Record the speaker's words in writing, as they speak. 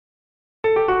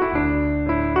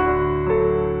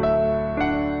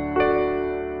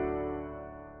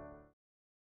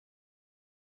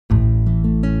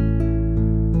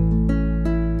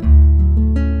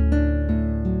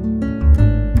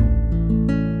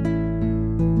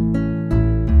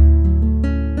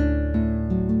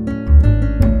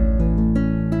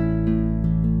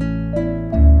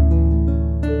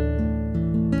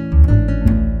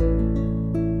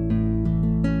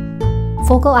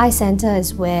focal eye center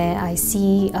is where I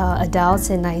see adults,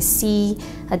 and I see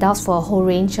adults for a whole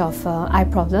range of eye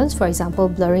problems, for example,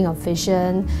 blurring of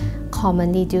vision,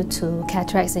 commonly due to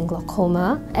cataracts and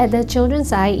glaucoma. At the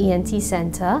Children's Eye ENT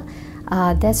Center,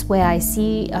 that's where I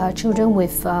see children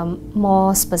with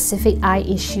more specific eye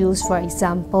issues, for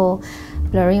example,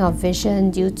 blurring of vision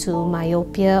due to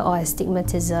myopia or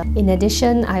astigmatism. In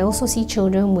addition, I also see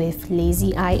children with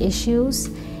lazy eye issues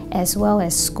as well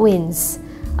as squints.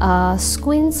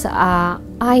 Squints are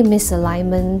eye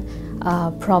misalignment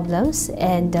problems,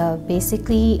 and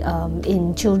basically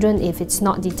in children, if it's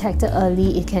not detected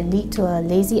early, it can lead to a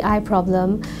lazy eye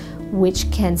problem, which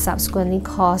can subsequently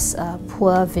cause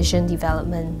poor vision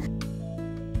development.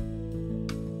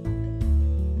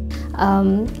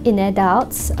 In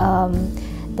adults,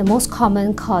 the most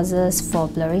common causes for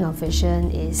blurring of vision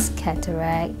is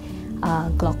cataract,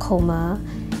 glaucoma,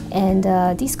 and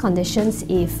these conditions,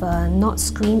 if not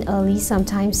screened early,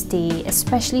 sometimes they,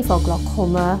 especially for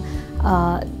glaucoma,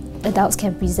 adults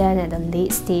can present at a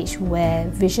late stage where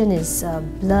vision is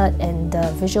blurred and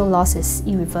the visual loss is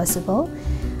irreversible.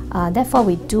 Therefore,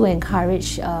 we do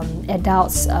encourage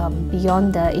adults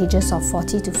beyond the ages of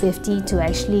 40 to 50 to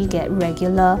actually get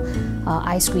regular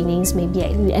eye screenings, maybe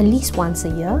at least once a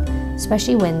year,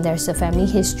 especially when there's a family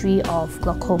history of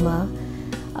glaucoma.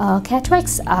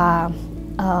 Cataracts are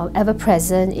ever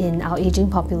present in our aging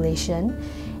population,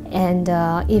 and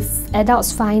if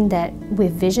adults find that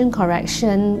with vision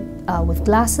correction with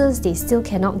glasses they still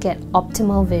cannot get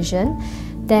optimal vision,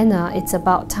 then it's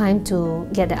about time to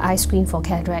get the eye screen for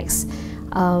cataracts.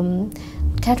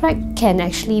 Cataract can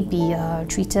actually be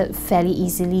treated fairly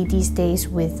easily these days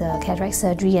with cataract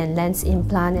surgery and lens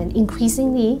implant, and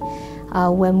increasingly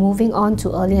we're moving on to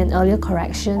earlier and earlier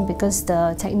correction because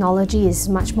the technology is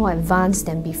much more advanced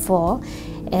than before,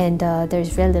 and there's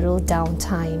very little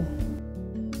downtime.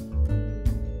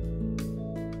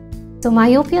 So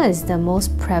myopia is the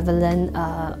most prevalent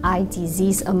eye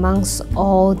disease amongst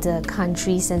all the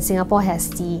countries, and Singapore has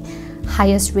the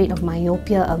highest rate of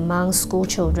myopia among school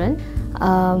children.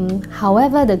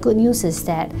 However, the good news is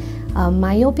that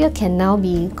myopia can now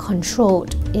be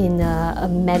controlled in a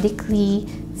medically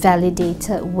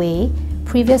validated way.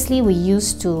 Previously, we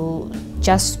used to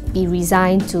just be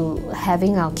resigned to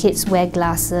having our kids wear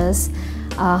glasses.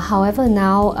 However,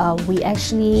 now we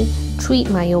actually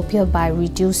treat myopia by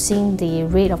reducing the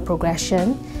rate of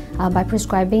progression by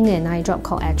prescribing an eye drop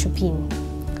called atropine.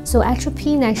 So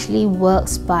atropine actually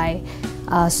works by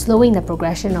slowing the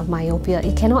progression of myopia.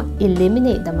 It cannot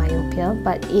eliminate the myopia,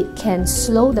 but it can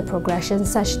slow the progression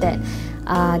such that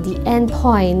the end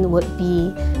point would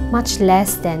be much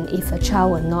less than if a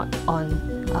child were not on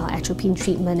atropine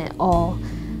treatment at all.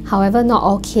 However, not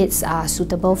all kids are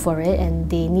suitable for it, and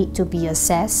they need to be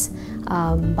assessed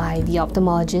by the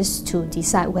ophthalmologist to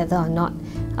decide whether or not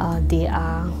they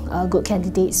are good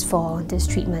candidates for this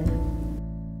treatment.